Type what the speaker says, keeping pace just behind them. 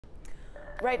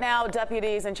Right now,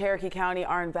 deputies in Cherokee County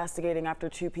are investigating after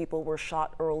two people were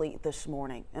shot early this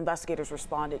morning. Investigators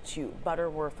responded to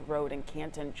Butterworth Road in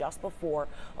Canton just before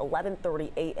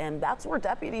 11:30 a.m. That's where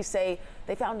deputies say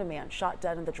they found a man shot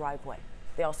dead in the driveway.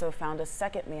 They also found a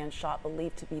second man shot,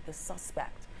 believed to be the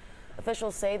suspect.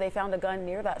 Officials say they found a gun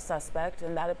near that suspect,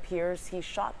 and that appears he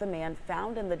shot the man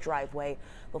found in the driveway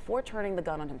before turning the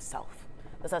gun on himself.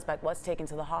 The suspect was taken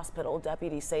to the hospital.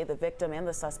 Deputies say the victim and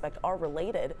the suspect are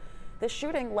related. The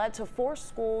shooting led to 4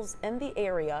 schools in the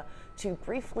area to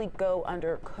briefly go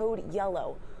under code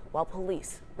yellow while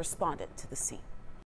police responded to the scene.